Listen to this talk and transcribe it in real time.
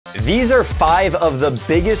These are 5 of the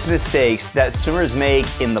biggest mistakes that swimmers make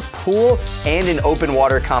in the pool and in open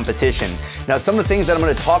water competition. Now, some of the things that I'm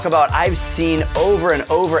going to talk about I've seen over and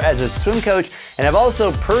over as a swim coach, and I've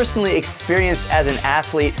also personally experienced as an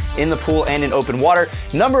athlete in the pool and in open water.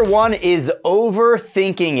 Number 1 is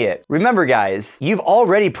overthinking it. Remember guys, you've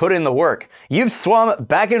already put in the work. You've swum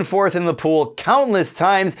back and forth in the pool countless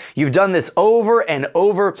times. You've done this over and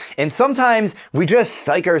over, and sometimes we just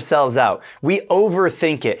psych ourselves out. We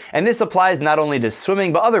overthink it. And this applies not only to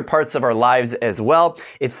swimming, but other parts of our lives as well.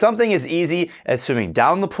 It's something as easy as swimming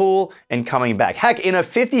down the pool and coming back. Heck, in a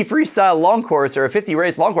 50 freestyle long course or a 50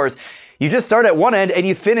 race long course, you just start at one end and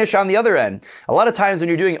you finish on the other end. A lot of times when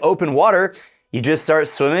you're doing open water, you just start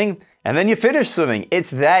swimming and then you finish swimming. It's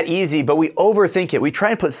that easy, but we overthink it. We try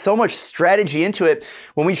and put so much strategy into it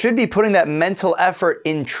when we should be putting that mental effort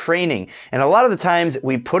in training. And a lot of the times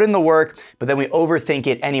we put in the work, but then we overthink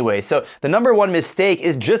it anyway. So the number 1 mistake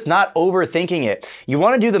is just not overthinking it. You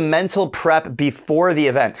want to do the mental prep before the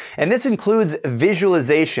event. And this includes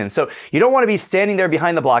visualization. So you don't want to be standing there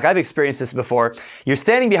behind the block. I've experienced this before. You're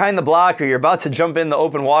standing behind the block or you're about to jump in the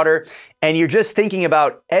open water and you're just thinking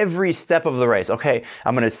about every step of the race. Okay,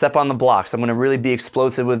 I'm going to step on the blocks. I'm going to really be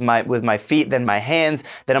explosive with my feet, then my hands,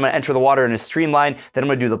 then I'm going to enter the water in a streamline, then I'm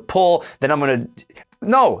going to do the pull, then I'm going to...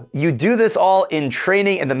 No, you do this all in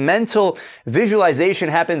training, and the mental visualization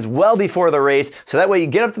happens well before the race, so that way you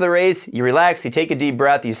get up to the race, you relax, you take a deep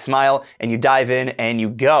breath, you smile, and you dive in and you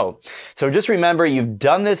go. So just remember, you've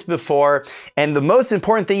done this before, and the most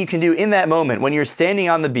important thing you can do in that moment when you're standing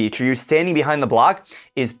on the beach or you're standing behind the block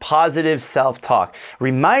is positive self-talk,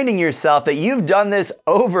 reminding yourself that you've done this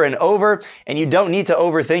over and over and you don't need to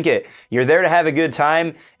overthink it. You're there to have a good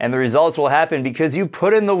time, and the results will happen because you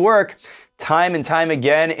put in the work time and time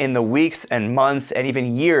again in the weeks and months and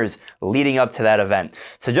even years leading up to that event.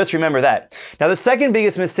 So just remember that. Now, the second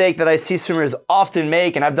biggest mistake that I see swimmers often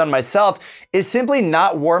make, and I've done myself, is simply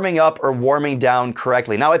not warming up or warming down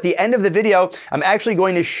correctly. Now, at the end of the video, I'm actually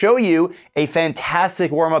going to show you a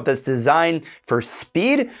fantastic warm-up that's designed for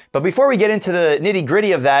speed. But before we get into the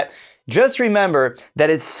nitty-gritty of that, just remember that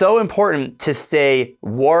it's so important to stay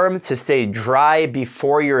warm, to stay dry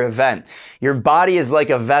before your event. Your body is like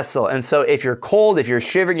a vessel, and so if you're cold, if you're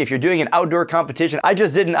shivering, if you're doing an outdoor competition, I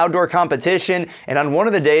just did an outdoor competition, and on one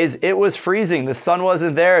of the days, it was freezing. The sun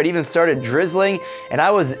wasn't there, it even started drizzling, and I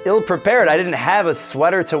was ill-prepared. I didn't have a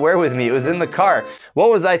sweater to wear with me. It was in the car. What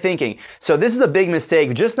was I thinking? So this is a big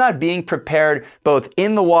mistake, just not being prepared both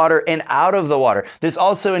in the water and out of the water. This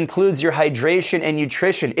also includes your hydration and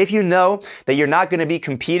nutrition. If you know that you're not going to be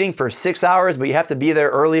competing for 6 hours, but you have to be there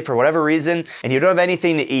early for whatever reason, and you don't have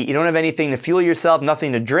anything to eat, you don't have anything to fuel yourself,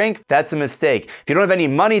 nothing to drink, that's a mistake. If you don't have any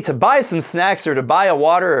money to buy some snacks or to buy a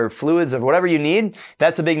water or fluids or whatever you need,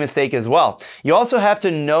 that's a big mistake as well. You also have to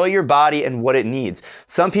know your body and what it needs.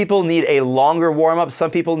 Some people need a longer warm-up. Some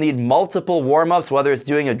people need multiple warm-ups, whether it's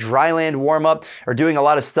doing a dry land warm-up or doing a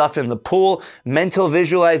lot of stuff in the pool, mental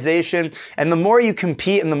visualization. And the more you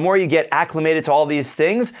compete and the more you get acclimated to all these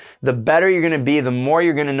things, the better you're going to be, the more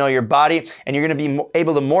you're going to know your body, and you're going to be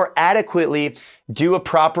able to more adequately do a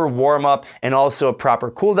proper warm-up and also a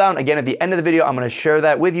proper cool down. Again, at the end of the video, I'm going to share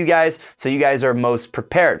that with you guys so you guys are most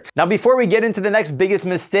prepared. Now, before we get into the next biggest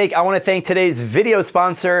mistake, I want to thank today's video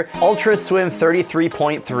sponsor, UltraSwim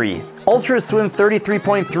 33.3. UltraSwim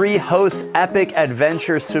 33.3 hosts epic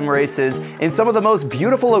adventure swim races in some of the most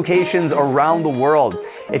beautiful locations around the world.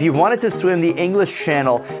 If you've wanted to swim the English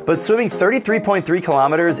Channel, but swimming 33.3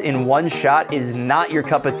 kilometers in one shot is not your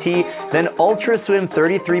cup of tea, then UltraSwim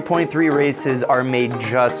 33.3 races are made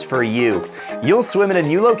just for you. You'll swim in a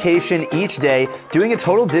new location each day, doing a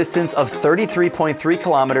total distance of 33.3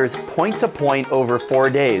 kilometers point to point over 4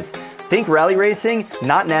 days. Think rally racing,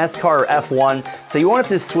 not NASCAR or F1, so you won't have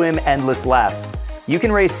to swim endless laps. You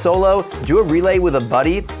can race solo, do a relay with a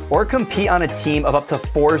buddy, or compete on a team of up to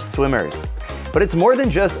 4 swimmers. But it's more than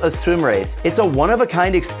just a swim race. It's a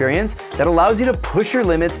one-of-a-kind experience that allows you to push your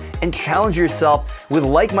limits and challenge yourself with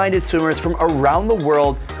like-minded swimmers from around the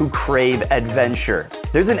world who crave adventure.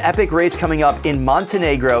 There's an epic race coming up in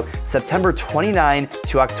Montenegro, September 29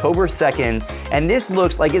 to October 2nd, and this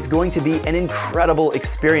looks like it's going to be an incredible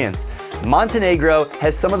experience. Montenegro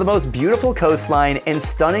has some of the most beautiful coastline and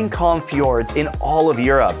stunning calm fjords in all of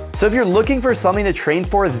Europe. So if you're looking for something to train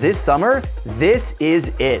for this summer, this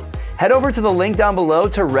is it. Head over to the link down below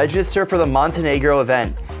to register for the Montenegro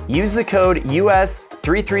event. Use the code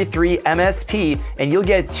US333MSP and you'll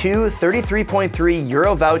get 2 33.3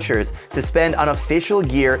 euro vouchers to spend on official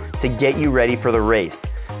gear to get you ready for the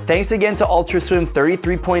race. Thanks again to UltraSwim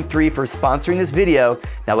 33.3 for sponsoring this video.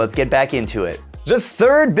 Now let's get back into it. The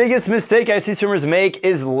third biggest mistake I see swimmers make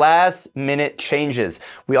is last minute changes.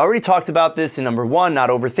 We already talked about this in number 1, not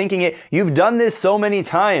overthinking it. You've done this so many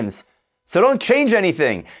times. So don't change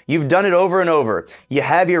anything. You've done it over and over. You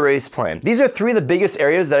have your race plan. These are 3 of the biggest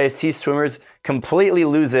areas that I see swimmers completely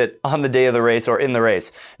lose it on the day of the race or in the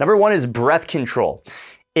race. Number 1 is breath control.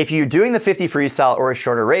 If you're doing the 50 freestyle or a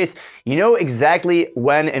shorter race, you know exactly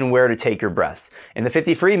when and where to take your breaths. In the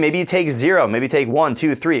 50 free, maybe you take 0, maybe you take 1,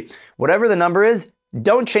 2, 3. Whatever the number is,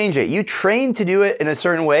 don't change it. You train to do it in a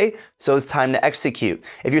certain way, so it's time to execute.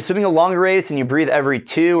 If you're swimming a longer race and you breathe every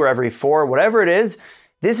 2 or every 4, whatever it is,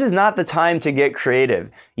 this is not the time to get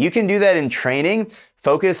creative. You can do that in training.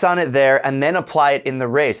 Focus on it there and then apply it in the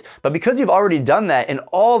race. But because you've already done that in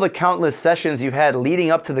all the countless sessions you've had leading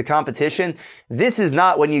up to the competition, this is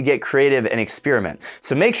not when you get creative and experiment.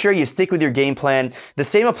 So make sure you stick with your game plan. The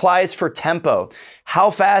same applies for tempo. How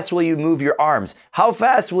fast will you move your arms? How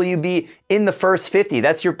fast will you be in the first 50?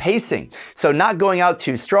 That's your pacing. So not going out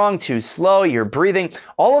too strong, too slow, your breathing.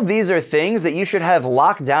 All of these are things that you should have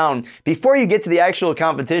locked down before you get to the actual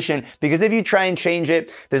competition, because if you try and change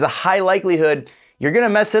it, there's a high likelihood you're gonna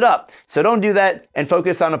mess it up. So don't do that and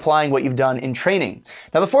focus on applying what you've done in training.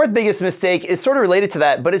 Now, the fourth biggest mistake is sort of related to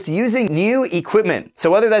that, but it's using new equipment.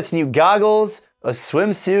 So whether that's new goggles, a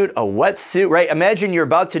swimsuit, a wetsuit, right? Imagine you're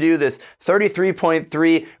about to do this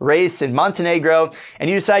 33.3 race in Montenegro,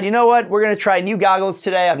 and you decide, you know what? We're gonna try new goggles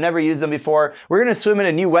today. I've never used them before. We're gonna swim in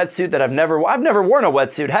a new wetsuit that I've never worn a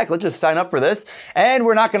wetsuit. Heck, let's just sign up for this. And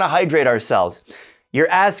we're not gonna hydrate ourselves. You're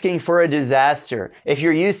asking for a disaster. If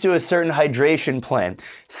you're used to a certain hydration plan,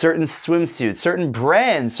 certain swimsuits, certain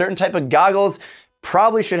brands, certain type of goggles,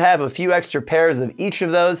 probably should have a few extra pairs of each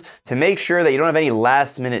of those to make sure that you don't have any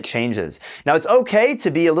last minute changes. Now, it's okay to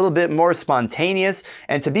be a little bit more spontaneous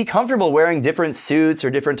and to be comfortable wearing different suits or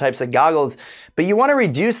different types of goggles, but you want to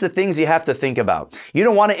reduce the things you have to think about. You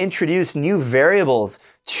don't want to introduce new variables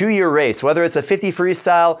to your race, whether it's a 50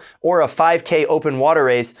 freestyle or a 5K open water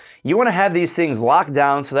race. You want to have these things locked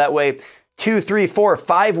down so that way 2, 3, 4,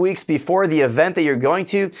 5 weeks before the event that you're going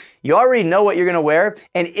to, you already know what you're going to wear.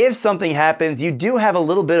 And if something happens, you do have a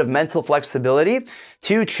little bit of mental flexibility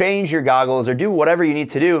to change your goggles or do whatever you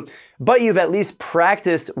need to do, but you've at least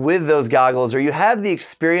practiced with those goggles or you have the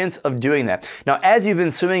experience of doing that. Now, as you've been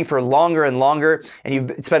swimming for longer and longer and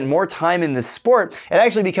you've spent more time in this sport, it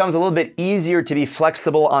actually becomes a little bit easier to be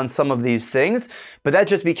flexible on some of these things, but that's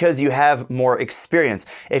just because you have more experience.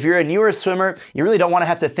 If you're a newer swimmer, you really don't want to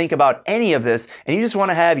have to think about any of this, and you just want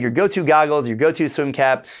to have your go-to goggles, your go-to swim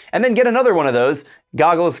cap, and then get another one of those,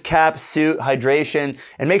 goggles, cap, suit, hydration,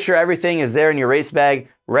 and make sure everything is there in your race bag,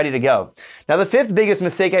 ready to go. Now, the fifth biggest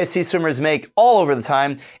mistake I see swimmers make all over the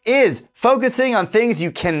time is focusing on things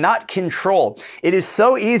you cannot control. It is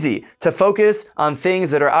so easy to focus on things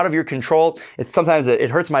that are out of your control. Sometimes it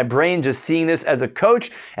hurts my brain just seeing this as a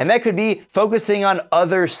coach, and that could be focusing on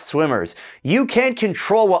other swimmers. You can't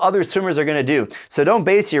control what other swimmers are gonna do. So don't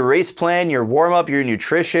base your race plan, your warm-up, your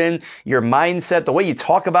nutrition, your mindset, the way you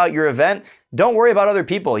talk about your event. Don't worry about other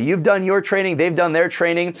people. You've done your training, they've done their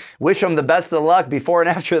training. Wish them the best of luck before and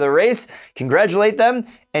after the race. Congratulate them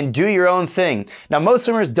and do your own thing. Now, most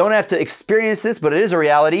swimmers don't have to experience this, but it is a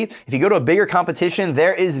reality. If you go to a bigger competition,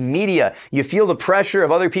 there is media. You feel the pressure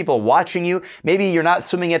of other people watching you. Maybe you're not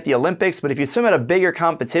swimming at the Olympics, but if you swim at a bigger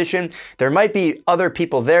competition, there might be other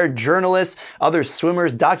people there, journalists, other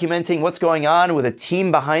swimmers documenting what's going on with a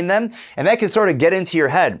team behind them, and that can sort of get into your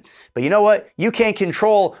head. But you know what? You can't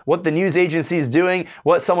control what the news agency is doing,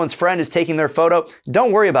 what someone's friend is taking their photo.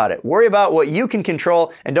 Don't worry about it. Worry about what you can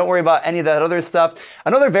control and don't worry about any of that other stuff.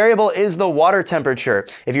 Another variable is the water temperature.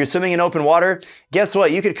 If you're swimming in open water, guess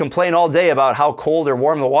what? You could complain all day about how cold or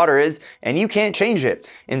warm the water is and you can't change it.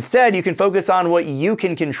 Instead, you can focus on what you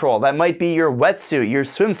can control. That might be your wetsuit, your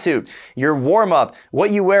swimsuit, your warm-up,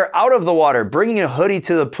 what you wear out of the water, bringing a hoodie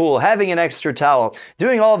to the pool, having an extra towel,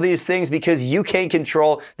 doing all of these things because you can't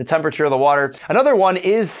control the temperature of the water. Another one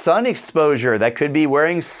is sun exposure. That could be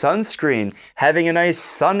wearing sunscreen, having a nice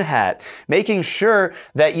sun hat, making sure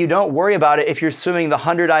that you don't worry about it if you're swimming the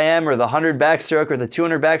 100 IM or the 100 backstroke or the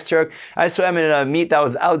 200 backstroke. I swam in a meet that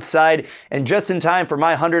was outside, and just in time for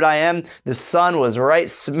my 100 IM, the sun was right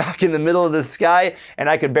smack in the middle of the sky and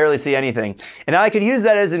I could barely see anything. And I could use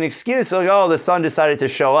that as an excuse, like, oh, the sun decided to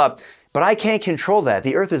show up. but I can't control that.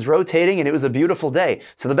 The earth is rotating and it was a beautiful day.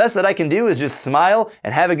 So the best that I can do is just smile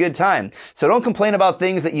and have a good time. So don't complain about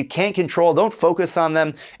things that you can't control, don't focus on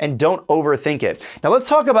them, and don't overthink it. Now let's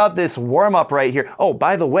talk about this warm up right here. Oh,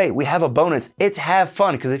 by the way, we have a bonus. It's have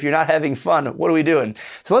fun, because if you're not having fun, what are we doing?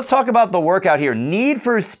 So let's talk about the workout here. Need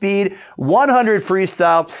for Speed 100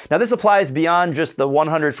 freestyle. Now this applies beyond just the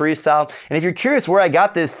 100 freestyle. And if you're curious where I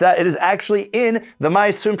got this set, it is actually in the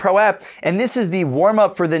MySwimPro app. And this is the warm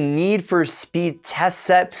up for the Need for Speed test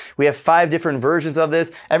set. We have 5 different versions of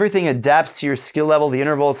this. Everything adapts to your skill level, the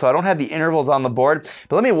intervals. So I don't have the intervals on the board,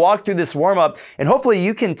 but let me walk through this warm up and hopefully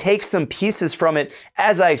you can take some pieces from it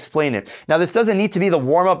as I explain it. Now this doesn't need to be the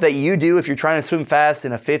warm up that you do if you're trying to swim fast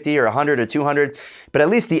in a 50 or 100 or 200, but at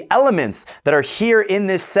least the elements that are here in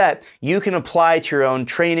this set, you can apply to your own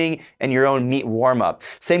training and your own meet warm up.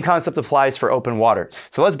 Same concept applies for open water.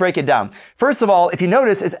 So let's break it down. First of all, if you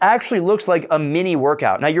notice, it actually looks like a mini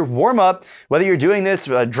workout. Now your warm up, whether you're doing this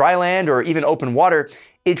dry land or even open water,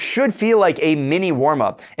 it should feel like a mini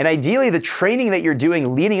warm-up. And ideally, the training that you're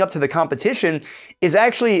doing leading up to the competition is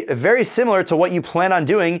actually very similar to what you plan on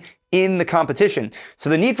doing in the competition. So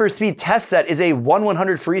the Need for Speed test set is a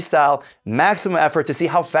 1/100 freestyle maximum effort to see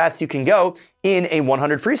how fast you can go in a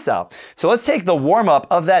 100 freestyle. So let's take the warm-up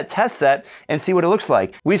of that test set and see what it looks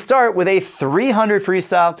like. We start with a 300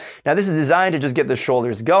 freestyle. Now this is designed to just get the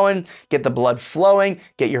shoulders going, get the blood flowing,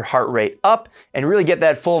 get your heart rate up, and really get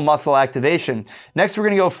that full muscle activation. Next, we're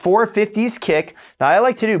gonna go 450s kick. Now I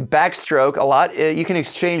like to do backstroke a lot. You can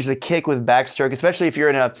exchange the kick with backstroke, especially if you're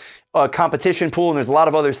in a competition pool and there's a lot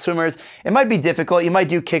of other swimmers. It might be difficult. You might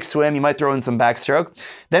do kick swim, you might throw in some backstroke.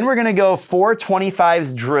 Then we're gonna go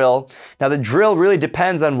 425s drill. Now the drill really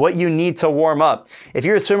depends on what you need to warm up. If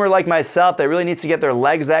you're a swimmer like myself that really needs to get their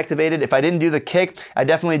legs activated, if I didn't do the kick, I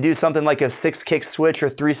definitely do something like a 6 kick switch or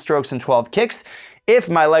 3 strokes and 12 kicks. If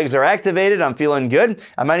my legs are activated, I'm feeling good,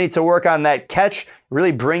 I might need to work on that catch,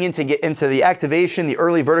 really bring to get into the activation, the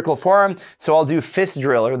early vertical forearm. So I'll do fist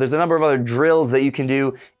drill, or there's a number of other drills that you can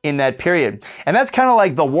do in that period. And that's kind of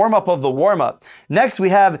like the warm-up of the warm-up. Next, we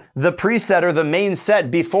have the preset, or the main set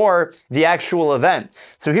before the actual event.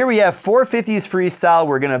 So here we have 450s freestyle.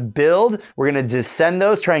 We're gonna build, we're gonna descend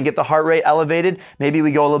those, try and get the heart rate elevated. Maybe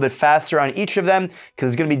we go a little bit faster on each of them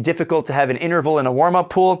because it's gonna be difficult to have an interval in a warm-up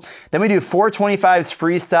pool. Then we do 425s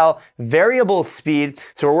freestyle, variable speed.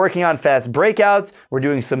 So we're working on fast breakouts, we're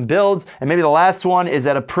doing some builds, and maybe the last one is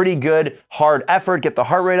at a pretty good hard effort, get the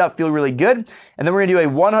heart rate up, feel really good. And then we're gonna do a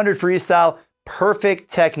 100 freestyle, perfect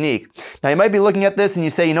technique. Now you might be looking at this and you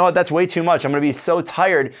say, you know what, that's way too much. I'm gonna be so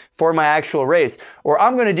tired for my actual race. Or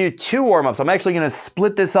I'm gonna do 2 warm-ups. I'm actually gonna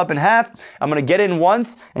split this up in half. I'm gonna get in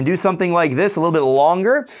once and do something like this, a little bit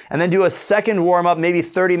longer, and then do a second warm-up, maybe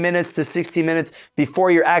 30 minutes to 60 minutes before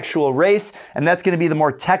your actual race. And that's gonna be the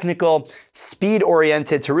more technical,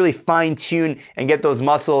 speed-oriented to really fine-tune and get those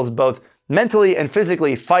muscles both mentally and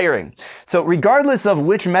physically firing. So regardless of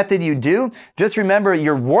which method you do, just remember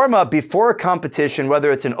your warm-up before a competition,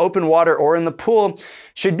 whether it's in open water or in the pool,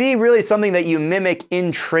 should be really something that you mimic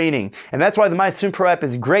in training. And that's why the MySwimPro app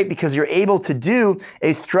is great, because you're able to do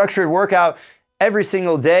a structured workout every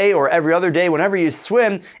single day or every other day whenever you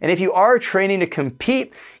swim. And if you are training to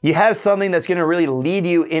compete, you have something that's gonna really lead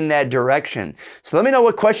you in that direction. So let me know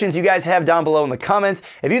what questions you guys have down below in the comments.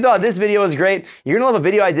 If you thought this video was great, you're gonna love a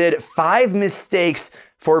video I did, 5 mistakes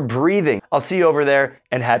for breathing. I'll see you over there,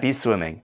 and happy swimming.